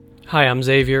Hi, I'm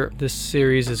Xavier. This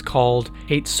series is called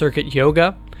 8 Circuit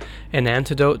Yoga, an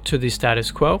antidote to the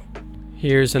status quo.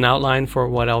 Here's an outline for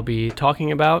what I'll be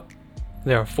talking about.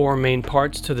 There are 4 main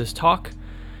parts to this talk.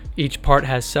 Each part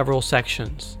has several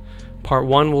sections. Part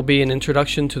 1 will be an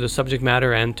introduction to the subject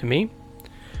matter and to me.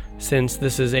 Since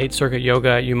this is 8 Circuit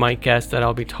Yoga, you might guess that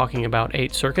I'll be talking about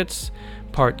 8 circuits.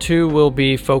 Part 2 will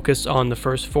be focused on the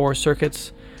first 4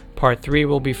 circuits. Part 3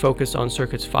 will be focused on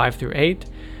circuits 5 through 8.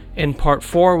 And Part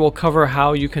 4 will cover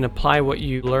how you can apply what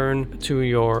you learn to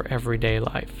your everyday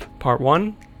life. Part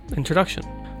 1, Introduction.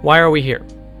 Why are we here?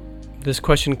 This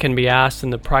question can be asked in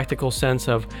the practical sense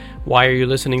of, why are you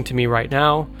listening to me right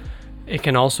now? It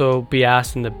can also be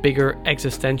asked in the bigger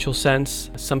existential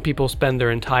sense. Some people spend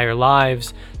their entire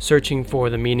lives searching for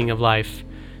the meaning of life.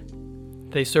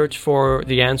 They search for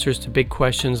the answers to big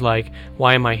questions like,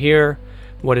 why am I here?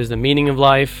 What is the meaning of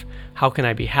life? How can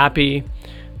I be happy?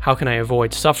 How can I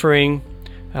avoid suffering?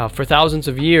 For thousands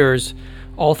of years,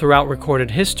 all throughout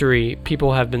recorded history,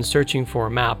 people have been searching for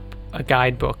a map, a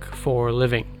guidebook for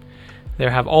living. There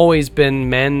have always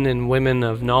been men and women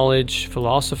of knowledge,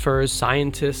 philosophers,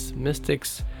 scientists,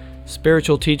 mystics,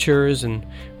 spiritual teachers, and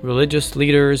religious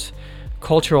leaders,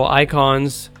 cultural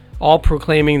icons, all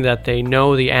proclaiming that they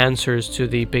know the answers to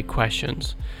the big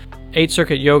questions. 8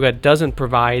 Circuit Yoga doesn't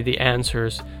provide the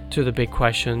answers to the big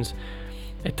questions.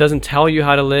 It doesn't tell you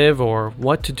how to live or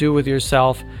what to do with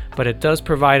yourself, but it does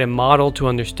provide a model to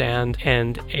understand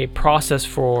and a process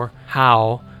for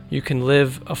how you can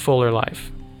live a fuller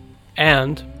life.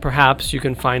 And perhaps you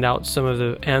can find out some of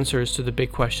the answers to the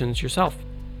big questions yourself.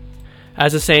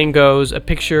 As the saying goes, a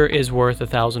picture is worth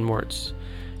 1,000 words.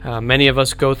 Many of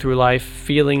us go through life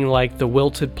feeling like the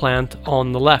wilted plant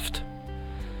on the left.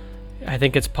 I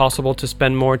think it's possible to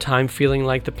spend more time feeling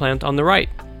like the plant on the right.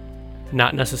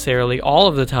 Not necessarily all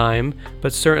of the time,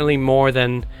 but certainly more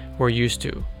than we're used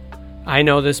to. I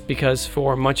know this because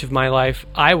for much of my life,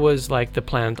 I was like the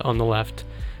plant on the left.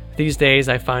 These days,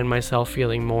 I find myself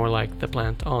feeling more like the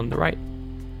plant on the right.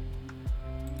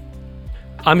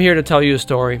 I'm here to tell you a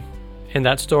story, and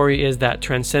that story is that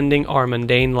transcending our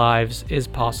mundane lives is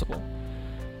possible.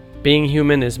 Being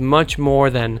human is much more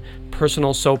than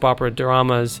personal soap opera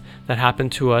dramas that happen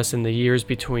to us in the years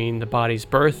between the body's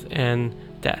birth and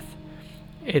death.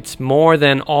 It's more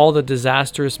than all the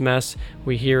disastrous mess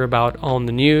we hear about on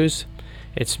the news.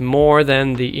 It's more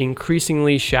than the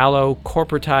increasingly shallow,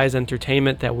 corporatized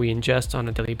entertainment that we ingest on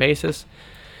a daily basis.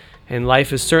 And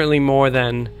life is certainly more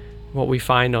than what we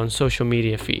find on social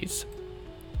media feeds.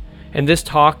 In this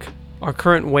talk, our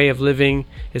current way of living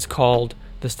is called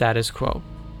the status quo.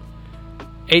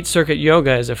 8 Circuit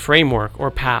Yoga is a framework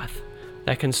or path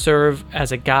that can serve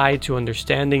as a guide to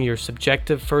understanding your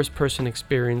subjective first-person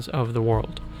experience of the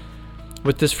world.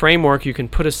 With this framework, you can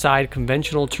put aside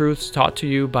conventional truths taught to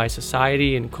you by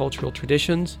society and cultural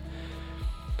traditions.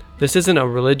 This isn't a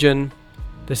religion.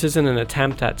 This isn't an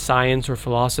attempt at science or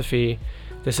philosophy.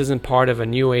 This isn't part of a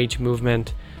New Age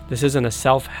movement. This isn't a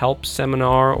self-help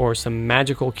seminar or some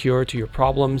magical cure to your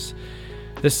problems.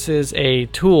 This is a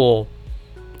tool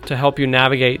to help you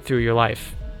navigate through your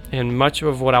life. And much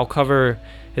of what I'll cover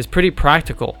is pretty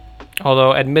practical,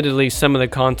 although admittedly some of the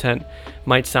content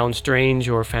might sound strange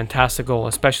or fantastical,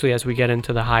 especially as we get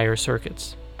into the higher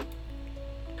circuits.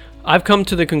 I've come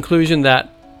to the conclusion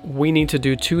that we need to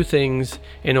do 2 things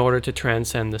in order to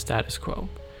transcend the status quo.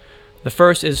 The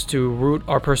first is to root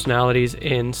our personalities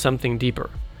in something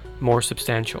deeper, more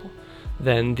substantial,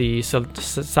 than the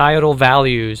societal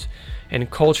values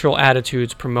and cultural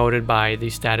attitudes promoted by the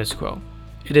status quo.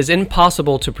 It is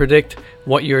impossible to predict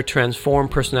what your transformed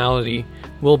personality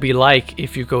will be like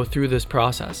if you go through this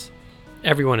process.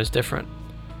 Everyone is different.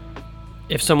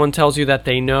 If someone tells you that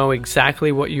they know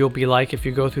exactly what you'll be like if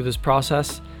you go through this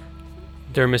process,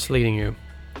 they're misleading you.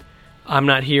 I'm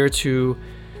not here to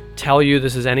tell you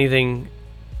this is anything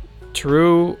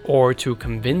true or to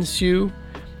convince you.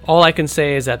 All I can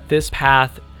say is that this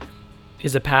path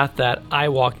is a path that I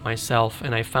walked myself,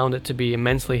 and I found it to be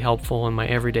immensely helpful in my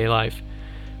everyday life.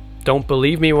 Don't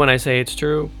believe me when I say it's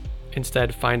true.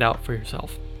 Instead, find out for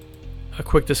yourself. A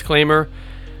quick disclaimer,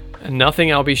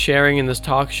 nothing I'll be sharing in this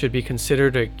talk should be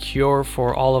considered a cure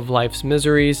for all of life's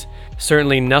miseries.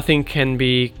 Certainly nothing can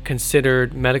be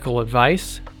considered medical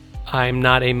advice. I'm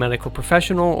not a medical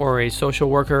professional or a social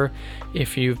worker.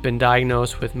 If you've been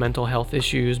diagnosed with mental health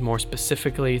issues, more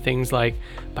specifically things like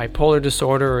bipolar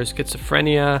disorder or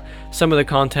schizophrenia, some of the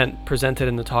content presented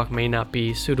in the talk may not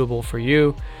be suitable for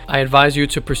you. I advise you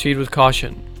to proceed with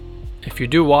caution. If you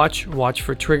do watch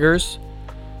for triggers.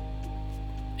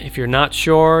 If you're not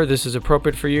sure this is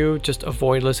appropriate for you, just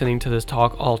avoid listening to this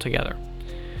talk altogether.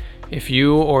 If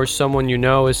you or someone you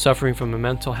know is suffering from a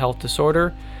mental health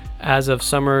disorder, as of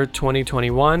summer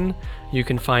 2021, you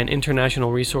can find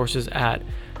international resources at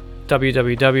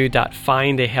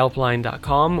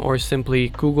www.findahelpline.com or simply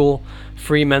Google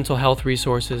free mental health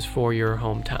resources for your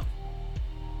hometown.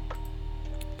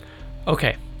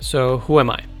 Okay, so who am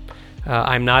I?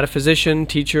 I'm not a physician,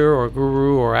 teacher, or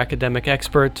guru, or academic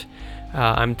expert.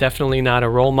 I'm definitely not a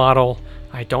role model.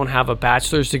 I don't have a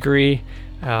bachelor's degree.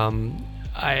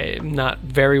 I'm not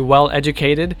very well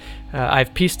educated.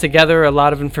 I've pieced together a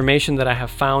lot of information that I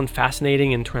have found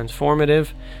fascinating and transformative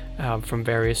from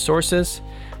various sources,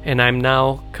 and I'm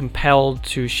now compelled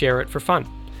to share it for fun.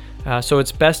 So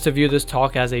it's best to view this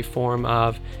talk as a form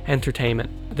of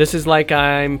entertainment. This is like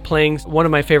I'm playing one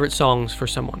of my favorite songs for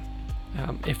someone.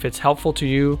 If it's helpful to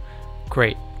you,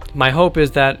 great. My hope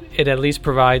is that it at least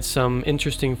provides some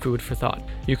interesting food for thought.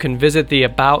 You can visit the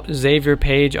About Xavier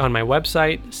page on my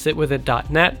website,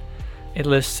 sitwithit.net. It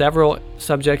lists several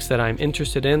subjects that I'm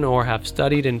interested in or have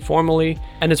studied informally,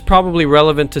 and it's probably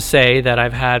relevant to say that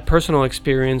I've had personal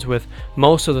experience with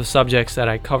most of the subjects that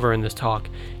I cover in this talk,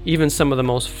 even some of the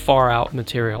most far-out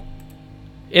material.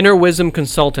 Inner wisdom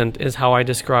consultant is how I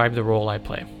describe the role I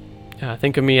play.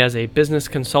 Think of me as a business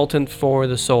consultant for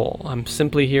the soul. I'm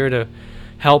simply here to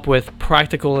help with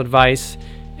practical advice.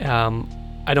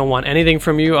 I don't want anything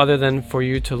from you other than for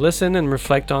you to listen and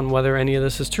reflect on whether any of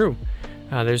this is true.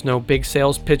 There's no big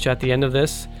sales pitch at the end of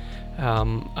this.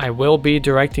 I will be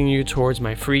directing you towards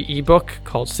my free ebook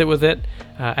called Sit With It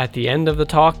at the end of the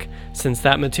talk, since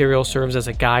that material serves as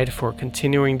a guide for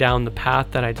continuing down the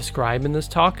path that I describe in this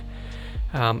talk.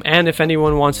 And if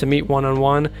anyone wants to meet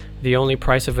one-on-one, the only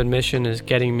price of admission is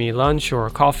getting me lunch or a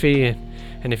coffee.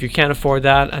 And if you can't afford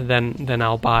that, then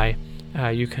I'll buy.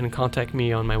 You can contact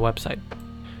me on my website.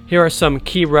 Here are some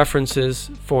key references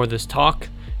for this talk.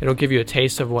 It'll give you a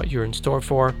taste of what you're in store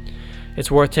for.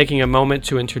 It's worth taking a moment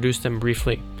to introduce them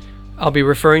briefly. I'll be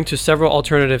referring to several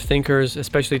alternative thinkers,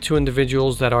 especially two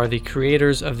individuals that are the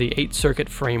creators of the Eighth Circuit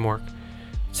framework,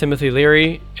 Timothy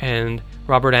Leary and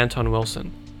Robert Anton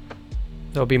Wilson.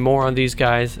 There'll be more on these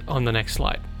guys on the next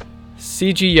slide.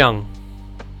 C.G. Jung.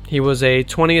 He was a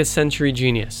 20th century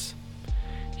genius.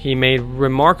 He made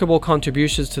remarkable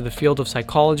contributions to the field of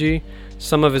psychology.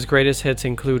 Some of his greatest hits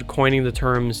include coining the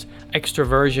terms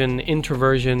extroversion,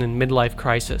 introversion, and midlife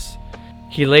crisis.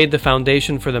 He laid the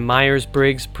foundation for the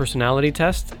Myers-Briggs personality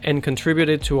test and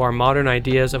contributed to our modern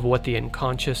ideas of what the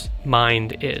unconscious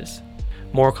mind is.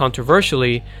 More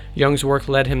controversially, Jung's work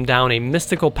led him down a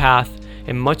mystical path,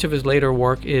 and much of his later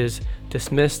work is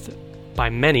dismissed by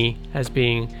many as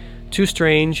being too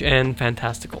strange and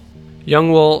fantastical.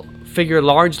 Jung will figure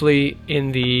largely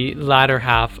in the latter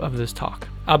half of this talk.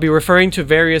 I'll be referring to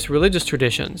various religious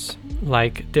traditions,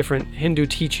 like different Hindu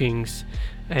teachings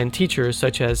and teachers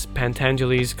such as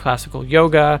Patanjali's classical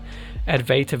yoga,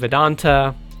 Advaita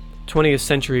Vedanta, 20th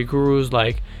century gurus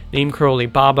like Neem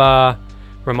Karoli Baba,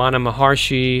 Ramana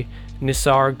Maharshi,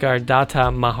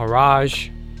 Nisargadatta Maharaj.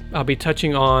 I'll be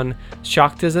touching on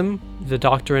Shaktism, the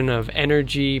doctrine of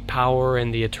energy, power,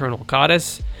 and the eternal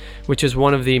goddess, which is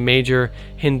one of the major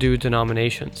Hindu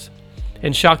denominations.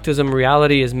 In Shaktism,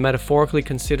 reality is metaphorically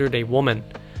considered a woman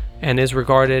and is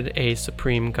regarded a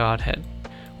supreme godhead.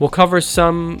 We'll cover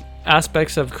some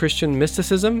aspects of Christian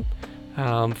mysticism.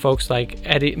 Folks like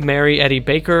Mary Eddy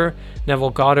Baker,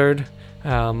 Neville Goddard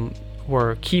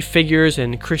were key figures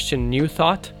in Christian New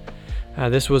Thought.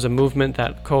 This was a movement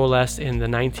that coalesced in the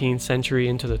 19th century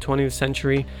into the 20th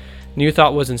century. New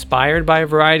Thought was inspired by a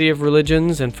variety of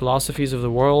religions and philosophies of the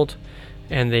world,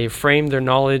 and they framed their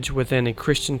knowledge within a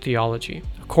Christian theology.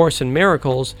 A Course in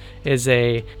Miracles is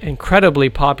an incredibly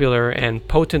popular and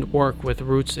potent work with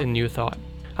roots in New Thought.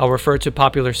 I'll refer to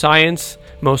popular science,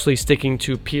 mostly sticking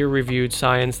to peer-reviewed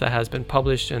science that has been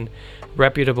published in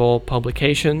reputable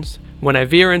publications. When I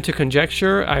veer into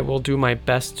conjecture, I will do my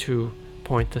best to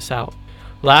point this out.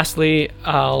 Lastly,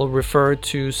 I'll refer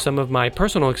to some of my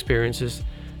personal experiences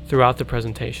throughout the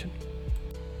presentation.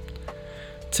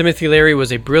 Timothy Leary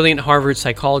was a brilliant Harvard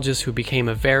psychologist who became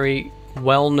a very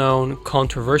well-known,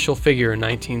 controversial figure in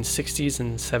 1960s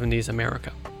and 70s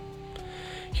America.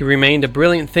 He remained a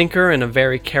brilliant thinker and a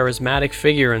very charismatic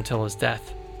figure until his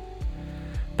death.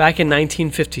 Back in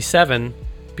 1957,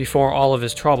 before all of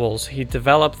his troubles, he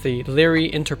developed the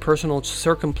Leary Interpersonal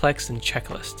Circumplex and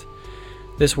Checklist.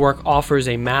 This work offers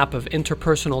a map of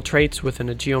interpersonal traits within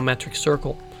a geometric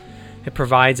circle. It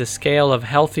provides a scale of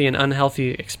healthy and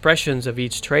unhealthy expressions of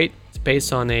each trait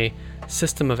based on a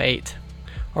system of 8.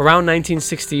 Around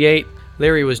 1968,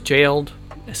 Leary was jailed,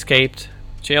 escaped,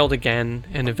 jailed again,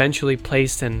 and eventually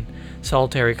placed in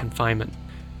solitary confinement.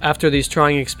 After these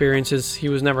trying experiences, he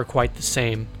was never quite the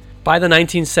same. By the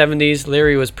 1970s,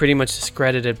 Leary was pretty much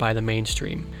discredited by the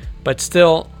mainstream, but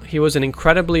still, he was an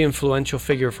incredibly influential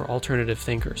figure for alternative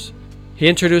thinkers. He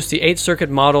introduced the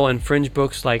 8-circuit model in fringe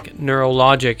books like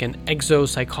Neurologic and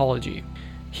Exopsychology.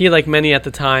 He, like many at the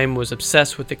time, was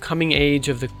obsessed with the coming age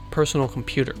of the personal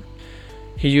computer.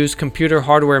 He used computer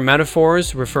hardware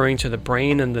metaphors, referring to the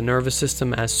brain and the nervous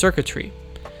system as circuitry.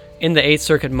 In the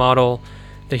 8-circuit model,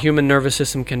 the human nervous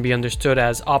system can be understood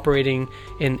as operating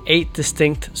in 8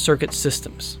 distinct circuit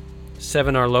systems.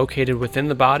 7 are located within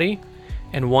the body,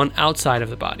 and 1 outside of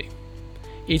the body.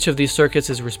 Each of these circuits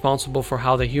is responsible for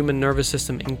how the human nervous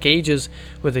system engages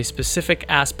with a specific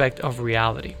aspect of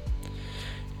reality.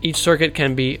 Each circuit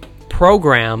can be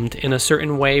programmed in a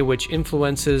certain way which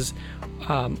influences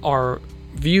our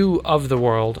view of the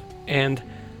world and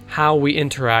how we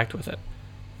interact with it.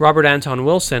 Robert Anton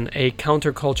Wilson, a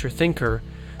counterculture thinker,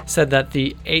 said that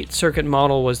the 8-circuit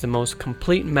model was the most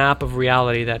complete map of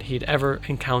reality that he'd ever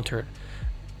encountered.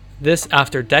 This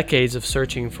after decades of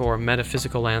searching for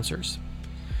metaphysical answers.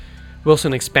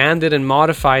 Wilson expanded and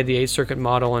modified the 8-circuit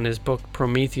model in his book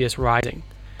Prometheus Rising.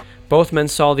 Both men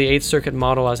saw the 8-circuit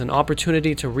model as an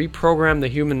opportunity to reprogram the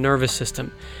human nervous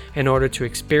system in order to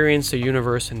experience the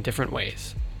universe in different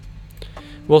ways.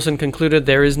 Wilson concluded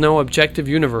there is no objective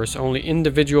universe, only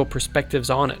individual perspectives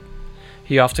on it.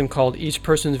 He often called each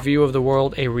person's view of the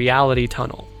world a reality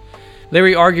tunnel.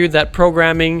 Leary argued that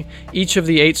programming each of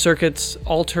the 8 circuits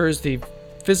alters the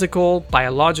physical,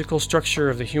 biological structure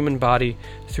of the human body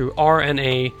through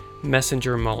RNA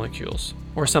messenger molecules,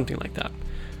 or something like that.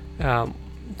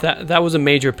 That was a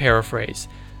major paraphrase.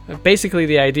 Basically,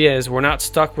 the idea is we're not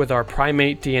stuck with our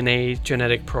primate DNA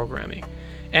genetic programming,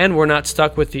 and we're not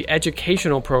stuck with the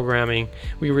educational programming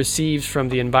we received from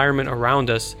the environment around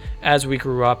us as we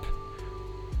grew up,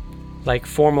 like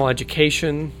formal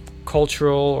education,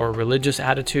 cultural or religious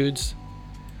attitudes.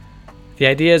 The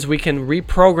idea is we can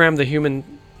reprogram the human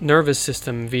nervous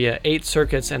system via 8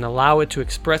 circuits and allow it to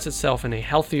express itself in a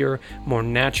healthier, more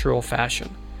natural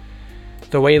fashion.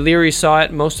 The way Leary saw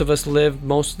it, most of us live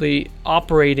mostly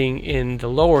operating in the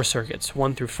lower circuits,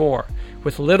 1 through 4,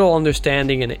 with little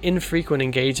understanding and infrequent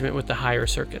engagement with the higher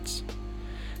circuits.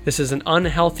 This is an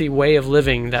unhealthy way of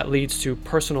living that leads to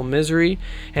personal misery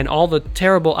and all the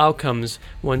terrible outcomes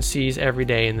one sees every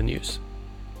day in the news.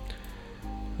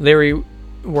 Leary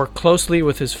worked closely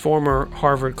with his former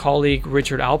Harvard colleague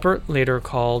Richard Alpert, later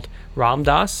called Ram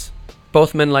Dass.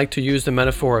 Both men like to use the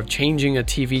metaphor of changing a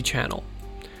TV channel.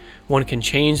 One can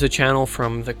change the channel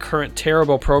from the current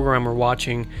terrible program we're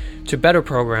watching to better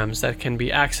programs that can be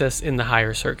accessed in the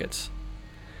higher circuits.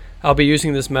 I'll be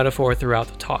using this metaphor throughout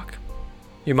the talk.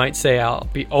 You might say I'll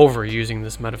be overusing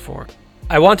this metaphor.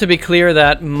 I want to be clear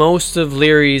that most of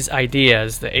Leary's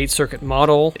ideas, the 8-circuit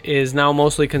model, is now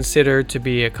mostly considered to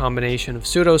be a combination of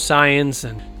pseudoscience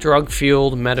and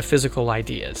drug-fueled metaphysical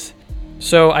ideas.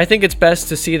 So I think it's best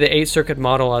to see the 8-circuit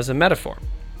model as a metaphor.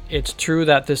 It's true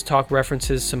that this talk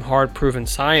references some hard-proven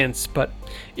science, but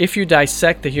if you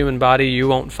dissect the human body, you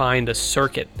won't find a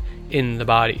circuit in the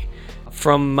body.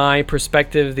 From my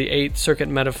perspective, the 8-circuit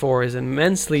metaphor is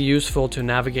immensely useful to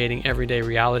navigating everyday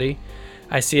reality.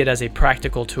 I see it as a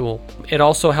practical tool. It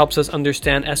also helps us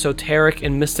understand esoteric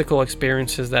and mystical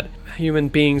experiences that human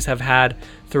beings have had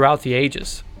throughout the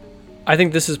ages. I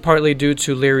think this is partly due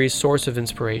to Leary's source of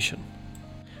inspiration.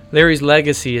 Leary's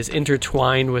legacy is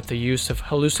intertwined with the use of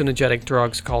hallucinogenic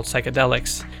drugs called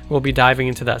psychedelics. We'll be diving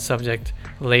into that subject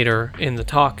later in the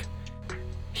talk.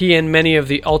 He and many of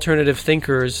the alternative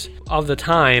thinkers of the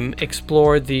time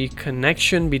explored the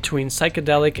connection between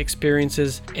psychedelic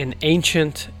experiences and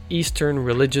ancient Eastern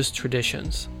religious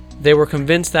traditions. They were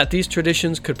convinced that these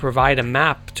traditions could provide a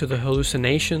map to the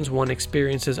hallucinations one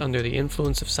experiences under the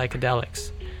influence of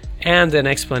psychedelics, and an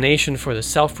explanation for the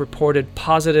self-reported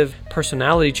positive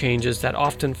personality changes that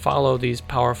often follow these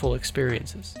powerful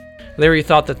experiences. Leary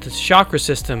thought that the chakra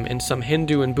system in some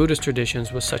Hindu and Buddhist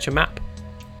traditions was such a map.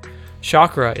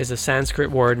 Chakra is a Sanskrit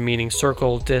word meaning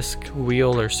circle, disc,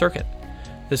 wheel, or circuit.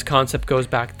 This concept goes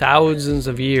back thousands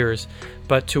of years,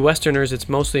 but to Westerners it's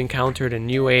mostly encountered in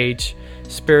New Age,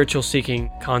 spiritual-seeking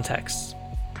contexts.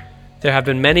 There have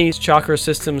been many chakra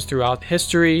systems throughout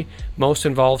history. Most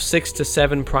involve 6 to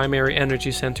 7 primary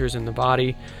energy centers in the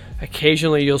body.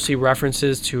 Occasionally you'll see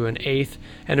references to an 8th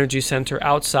energy center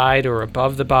outside or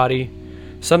above the body.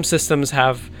 Some systems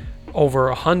have over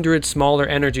 100 smaller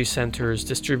energy centers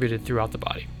distributed throughout the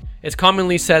body. It's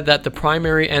commonly said that the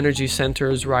primary energy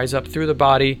centers rise up through the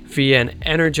body via an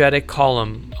energetic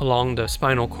column along the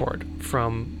spinal cord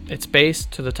from its base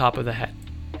to the top of the head.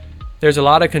 There's a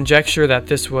lot of conjecture that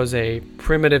this was a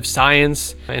primitive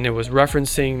science and it was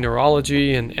referencing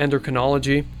neurology and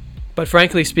endocrinology. But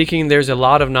frankly speaking, there's a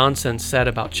lot of nonsense said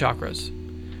about chakras.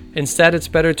 Instead, it's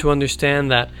better to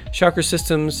understand that chakra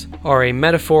systems are a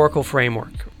metaphorical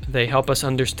framework. They help us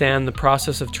understand the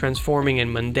process of transforming a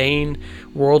mundane,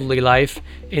 worldly life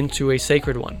into a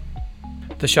sacred one.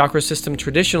 The chakra system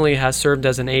traditionally has served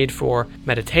as an aid for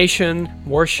meditation,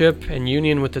 worship, and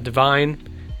union with the divine.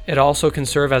 It also can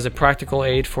serve as a practical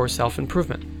aid for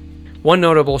self-improvement. One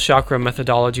notable chakra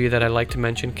methodology that I'd like to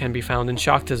mention can be found in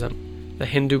Shaktism, the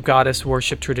Hindu goddess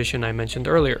worship tradition I mentioned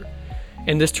earlier.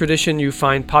 In this tradition, you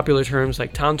find popular terms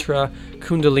like Tantra,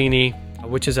 Kundalini,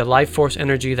 which is a life force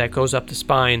energy that goes up the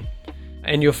spine,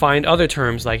 and you'll find other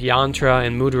terms like Yantra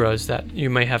and Mudras that you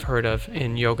may have heard of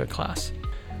in yoga class.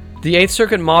 The Eighth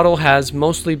Circuit model has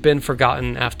mostly been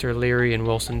forgotten after Leary and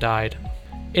Wilson died.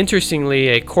 Interestingly,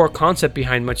 a core concept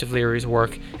behind much of Leary's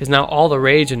work is now all the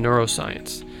rage in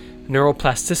neuroscience.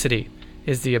 Neuroplasticity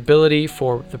is the ability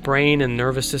for the brain and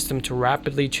nervous system to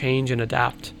rapidly change and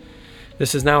adapt.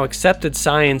 This is now accepted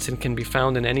science and can be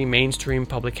found in any mainstream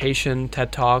publication,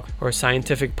 TED Talk, or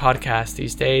scientific podcast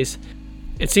these days.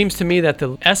 It seems to me that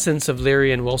the essence of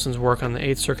Leary and Wilson's work on the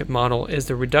Eighth Circuit model is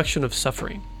the reduction of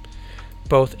suffering,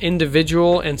 both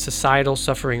individual and societal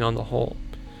suffering on the whole.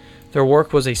 Their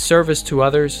work was a service to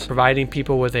others, providing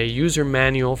people with a user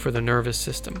manual for the nervous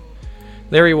system.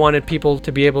 Leary wanted people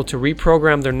to be able to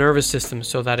reprogram their nervous system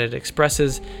so that it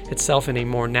expresses itself in a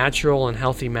more natural and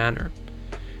healthy manner.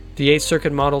 The Eighth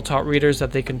Circuit model taught readers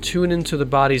that they can tune into the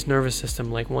body's nervous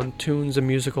system like one tunes a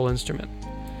musical instrument.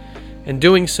 And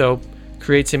doing so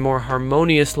creates a more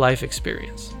harmonious life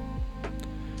experience.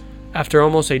 After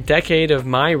almost a decade of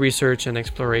my research and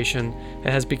exploration, it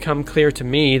has become clear to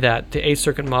me that the Eighth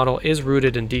Circuit model is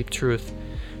rooted in deep truth.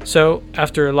 So,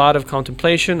 after a lot of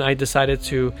contemplation, I decided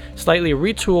to slightly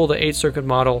retool the Eighth Circuit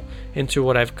model into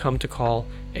what I've come to call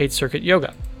Eighth Circuit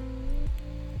Yoga.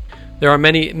 There are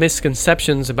many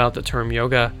misconceptions about the term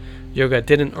yoga. Yoga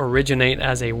didn't originate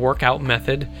as a workout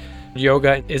method.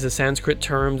 Yoga is a Sanskrit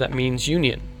term that means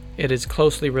union. It is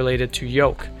closely related to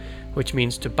yoke, which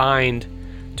means to bind,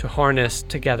 to harness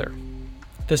together.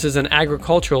 This is an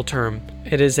agricultural term.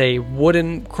 It is a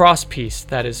wooden crosspiece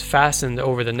that is fastened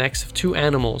over the necks of two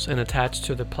animals and attached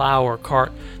to the plow or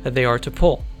cart that they are to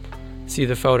pull. See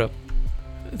the photo.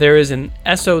 There is an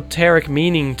esoteric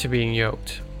meaning to being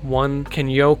yoked. One can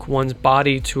yoke one's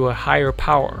body to a higher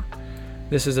power.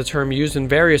 This is a term used in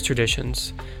various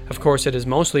traditions. Of course, it is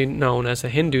mostly known as a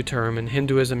Hindu term. In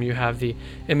Hinduism, you have the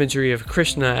imagery of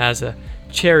Krishna as a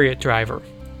chariot driver.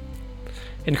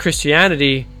 In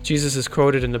Christianity, Jesus is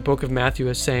quoted in the book of Matthew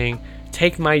as saying,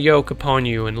 "Take my yoke upon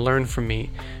you and learn from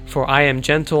me, for I am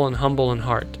gentle and humble in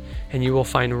heart, and you will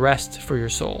find rest for your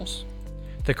souls."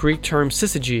 The Greek term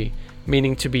syzygy,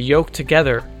 meaning to be yoked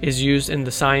together, is used in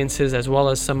the sciences as well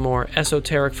as some more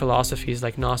esoteric philosophies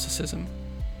like Gnosticism.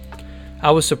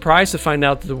 I was surprised to find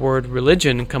out that the word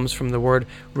religion comes from the word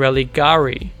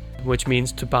religare, which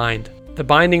means to bind. The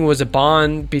binding was a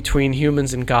bond between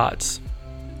humans and gods.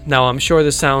 Now, I'm sure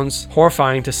this sounds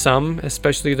horrifying to some,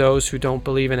 especially those who don't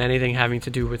believe in anything having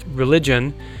to do with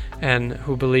religion and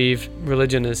who believe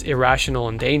religion is irrational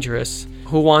and dangerous.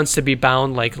 Who wants to be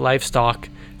bound like livestock?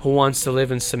 Who wants to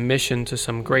live in submission to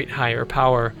some great higher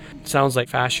power? It sounds like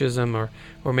fascism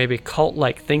or maybe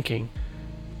cult-like thinking.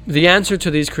 The answer to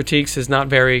these critiques is not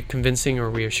very convincing or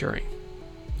reassuring.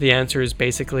 The answer is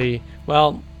basically,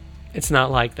 well, it's not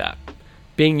like that.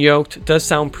 Being yoked does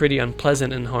sound pretty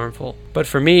unpleasant and harmful, but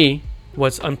for me,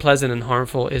 what's unpleasant and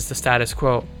harmful is the status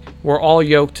quo. We're all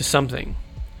yoked to something.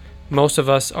 Most of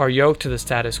us are yoked to the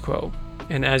status quo,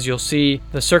 and as you'll see,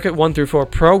 the Circuit 1 through 4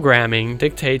 programming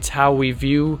dictates how we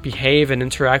view, behave, and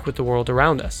interact with the world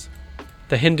around us.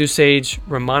 The Hindu sage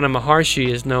Ramana Maharshi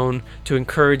is known to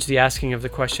encourage the asking of the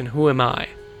question, "Who am I?"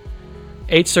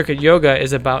 Eighth Circuit Yoga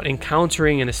is about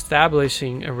encountering and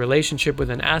establishing a relationship with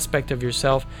an aspect of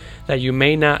yourself that you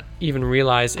may not even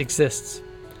realize exists.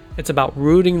 It's about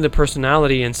rooting the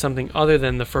personality in something other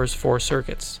than the first 4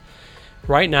 circuits.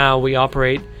 Right now, we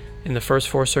operate in the first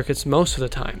 4 circuits most of the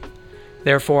time.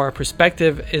 Therefore, our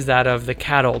perspective is that of the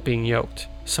cattle being yoked,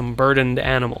 some burdened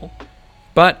animal.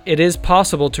 But it is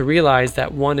possible to realize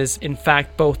that one is in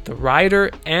fact both the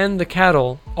rider and the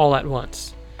cattle all at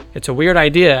once. It's a weird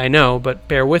idea, I know, but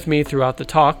bear with me throughout the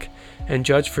talk and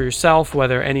judge for yourself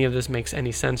whether any of this makes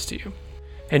any sense to you.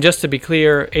 And just to be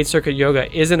clear, Eighth Circuit Yoga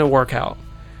isn't a workout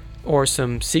or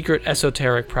some secret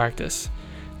esoteric practice.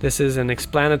 This is an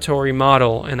explanatory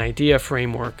model, an idea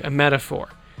framework, a metaphor.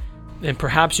 And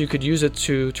perhaps you could use it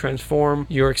to transform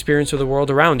your experience of the world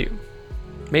around you.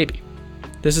 Maybe.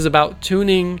 This is about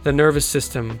tuning the nervous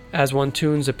system as one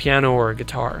tunes a piano or a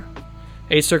guitar.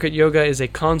 8-circuit yoga is a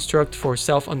construct for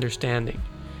self-understanding.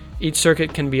 Each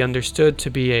circuit can be understood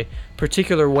to be a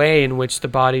particular way in which the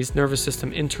body's nervous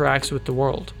system interacts with the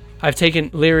world. I've taken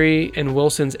Leary and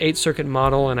Wilson's 8-circuit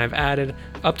model and I've added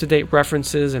up-to-date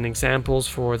references and examples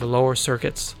for the lower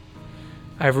circuits.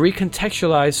 I've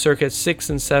recontextualized circuits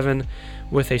 6 and 7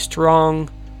 with a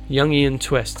strong Jungian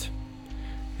twist.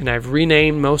 And I've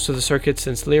renamed most of the circuits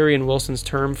since Leary and Wilson's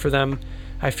term for them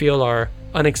I feel are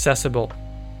inaccessible.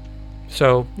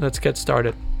 So let's get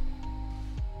started.